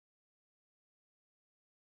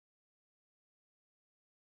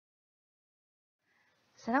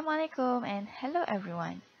Assalamualaikum and hello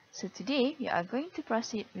everyone. So today we are going to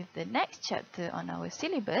proceed with the next chapter on our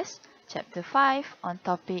syllabus, chapter 5 on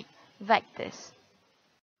topic vectors.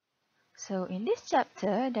 So in this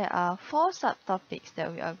chapter there are 4 subtopics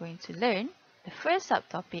that we are going to learn. The first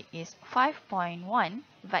subtopic is 5.1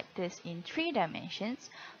 vectors in 3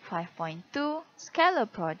 dimensions, 5.2 scalar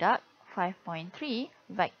product, 5.3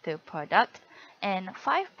 vector product, and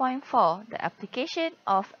 5.4 the application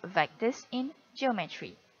of vectors in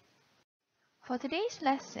geometry. For today's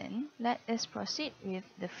lesson, let us proceed with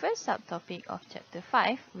the first subtopic of chapter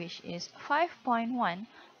 5, which is 5.1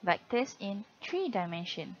 vectors in 3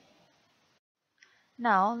 dimensions.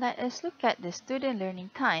 Now, let us look at the student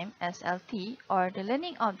learning time (SLT) or the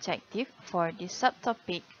learning objective for this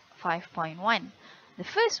subtopic 5.1. The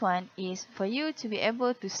first one is for you to be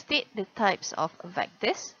able to state the types of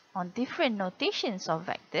vectors on different notations of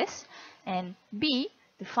vectors, and B,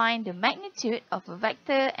 to find the magnitude of a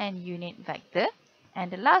vector and unit vector,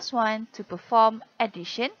 and the last one to perform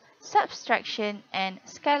addition, subtraction, and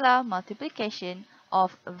scalar multiplication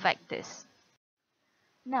of vectors.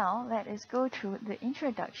 Now, let us go through the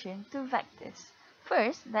introduction to vectors.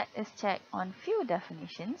 First, let us check on few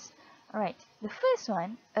definitions. Alright, the first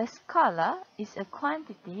one, a scalar is a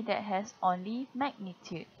quantity that has only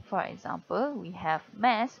magnitude. For example, we have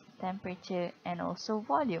mass, temperature, and also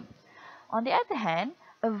volume. On the other hand,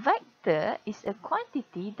 a vector is a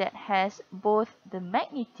quantity that has both the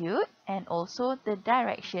magnitude and also the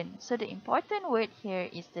direction. So the important word here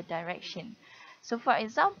is the direction. So for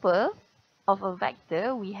example, of a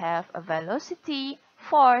vector, we have a velocity,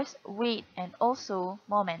 force, weight, and also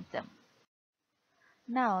momentum.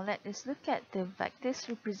 Now, let us look at the vectors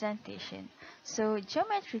representation. So,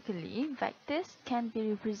 geometrically, vectors can be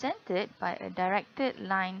represented by a directed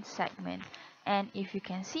line segment. And if you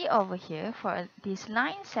can see over here, for this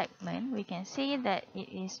line segment, we can say that it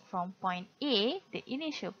is from point A, the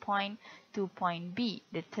initial point, to point B,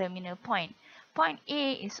 the terminal point. Point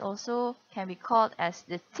A is also can be called as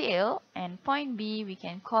the tail, and point B we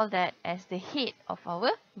can call that as the head of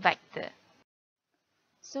our vector.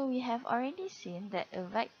 So we have already seen that a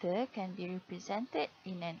vector can be represented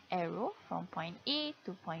in an arrow from point A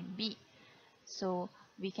to point B. So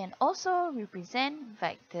we can also represent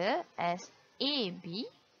vector as AB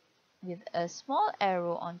with a small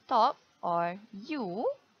arrow on top, or U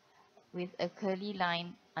with a curly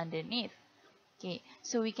line underneath. Okay,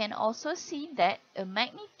 so we can also see that a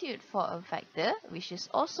magnitude for a vector, which is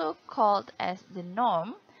also called as the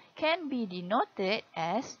norm, can be denoted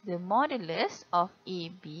as the modulus of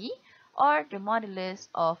AB or the modulus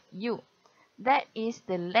of U. That is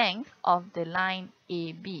the length of the line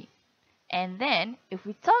AB. And then, if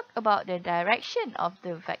we talk about the direction of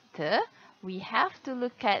the vector, we have to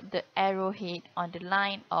look at the arrowhead on the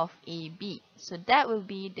line of AB. So that will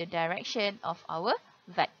be the direction of our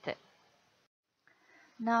vector.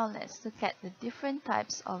 Now let's look at the different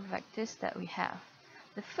types of vectors that we have.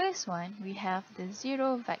 The first one, we have the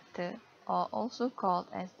zero vector, or also called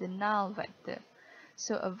as the null vector.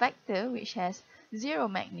 So a vector which has zero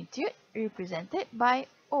magnitude represented by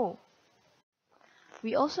O.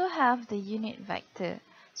 We also have the unit vector.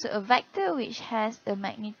 So a vector which has a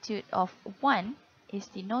magnitude of 1 is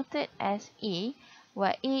denoted as A,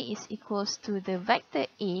 where A is equals to the vector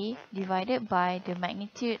A divided by the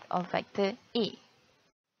magnitude of vector A.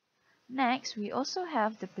 Next, we also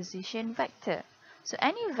have the position vector. So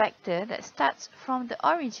any vector that starts from the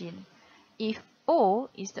origin. If O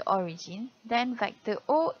is the origin, then vector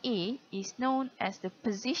OA is known as the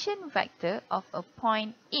position vector of a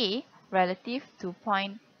point A relative to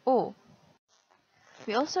point O.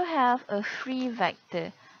 We also have a free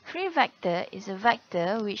vector. Free vector is a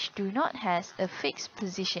vector which do not has a fixed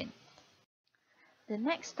position. The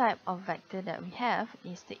next type of vector that we have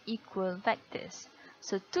is the equal vectors.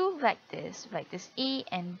 So two vectors, vectors A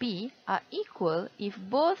and B, are equal if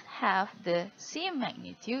both have the same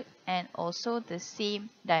magnitude and also the same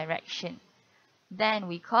direction. Then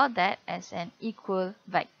we call that as an equal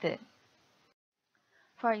vector.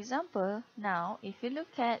 For example, now if you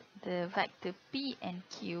look at the vector P and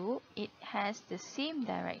Q, it has the same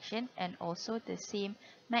direction and also the same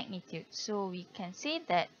magnitude. So we can say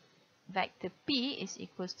that vector P is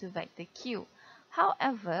equals to vector Q.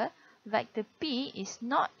 However, vector P is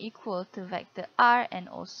not equal to vector R and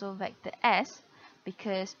also vector S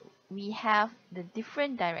because we have the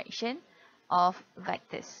different direction of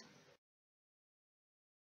vectors.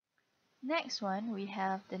 Next one, we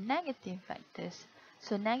have the negative vectors.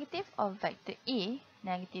 So negative of vector A,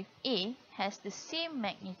 negative A, has the same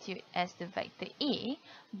magnitude as the vector A,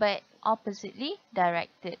 but oppositely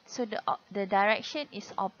directed. So the direction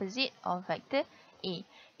is opposite of vector A.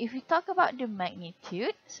 If we talk about the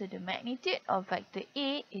magnitude, so the magnitude of vector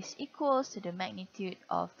A is equals to the magnitude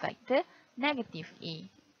of vector negative A.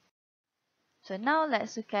 So now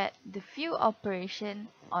let's look at the few operations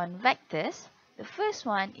on vectors. The first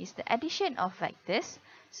one is the addition of vectors.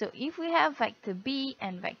 So if we have vector B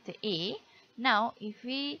and vector A, now if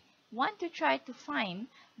we want to try to find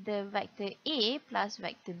the vector A plus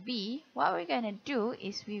vector B, what we're going to do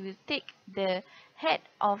is we will take the head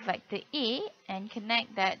of vector A and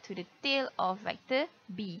connect that to the tail of vector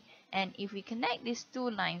B. And if we connect these two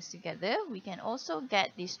lines together, we can also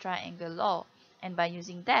get this triangle law. And by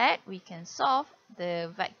using that, we can solve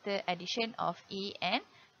the vector addition of A and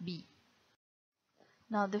B.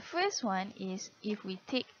 Now the first one is if we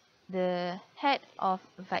take the head of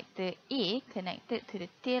vector A connected to the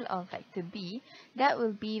tail of vector B, that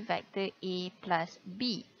will be vector A plus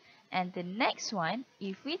B. And the next one,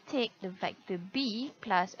 if we take the vector B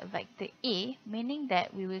plus vector A, meaning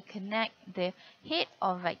that we will connect the head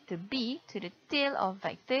of vector B to the tail of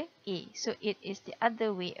vector A. So it is the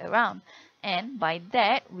other way around. And by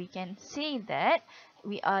that, we can say that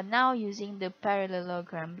we are now using the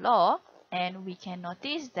parallelogram law, and we can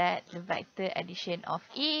notice that the vector addition of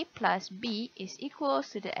A plus B is equal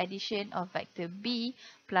to the addition of vector B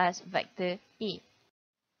plus vector A.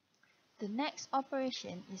 The next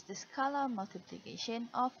operation is the scalar multiplication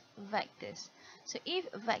of vectors. So if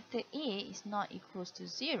vector A is not equals to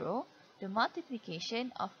 0, the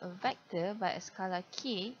multiplication of a vector by a scalar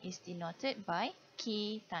k is denoted by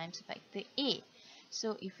k times vector A.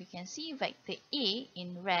 So if we can see vector A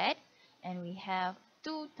in red, and we have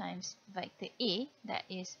 2 times vector A, that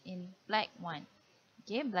is in black one.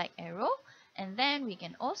 Okay, black arrow. And then we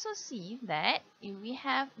can also see that if we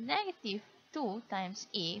have negative 2 times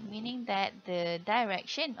A, meaning that the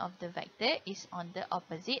direction of the vector is on the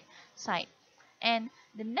opposite side. And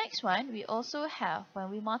the next one, we also have when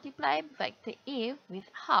we multiply vector A with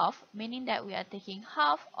half, meaning that we are taking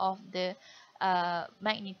half of the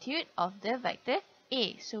magnitude of the vector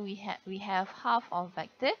A. So we have half of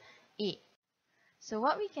vector A. So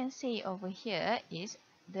what we can say over here is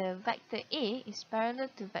the vector A is parallel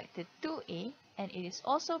to vector 2A, and it is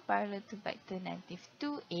also parallel to vector negative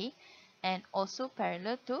 2A, and also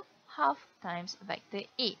parallel to half times vector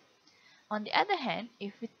A. On the other hand,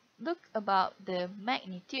 if we look about the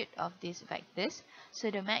magnitude of these vectors,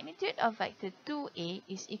 so the magnitude of vector 2A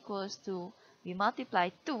is equals to, we multiply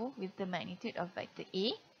 2 with the magnitude of vector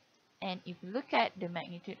A, and if we look at the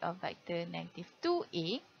magnitude of vector negative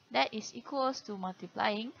 2A, that is equals to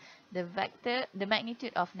multiplying the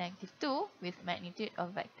magnitude of negative 2 with magnitude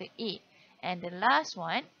of vector A. And the last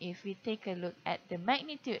one, if we take a look at the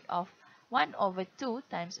magnitude of 1 over 2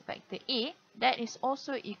 times vector A, that is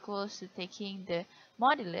also equals to taking the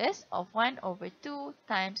modulus of 1 over 2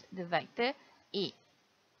 times the vector A.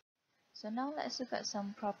 So now let's look at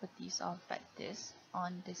some properties of vectors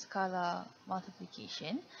on the scalar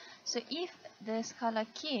multiplication. So if the scalar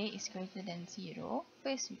k is greater than 0,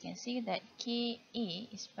 first we can see that ka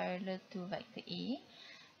is parallel to vector A.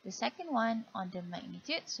 The second one on the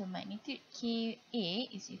magnitude, so magnitude ka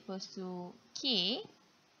is equals to k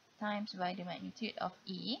times by the magnitude of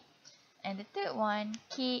A. And the third one,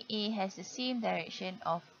 ka has the same direction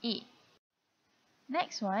of A.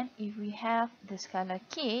 Next one, if we have the scalar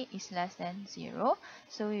k is less than 0,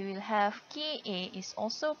 so we will have ka is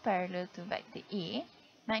also parallel to vector A.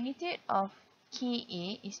 Magnitude of ka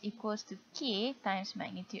is equals to k times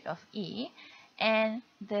magnitude of A. And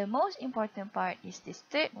the most important part is this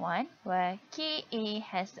third one, where ka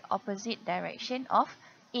has the opposite direction of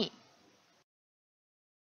A.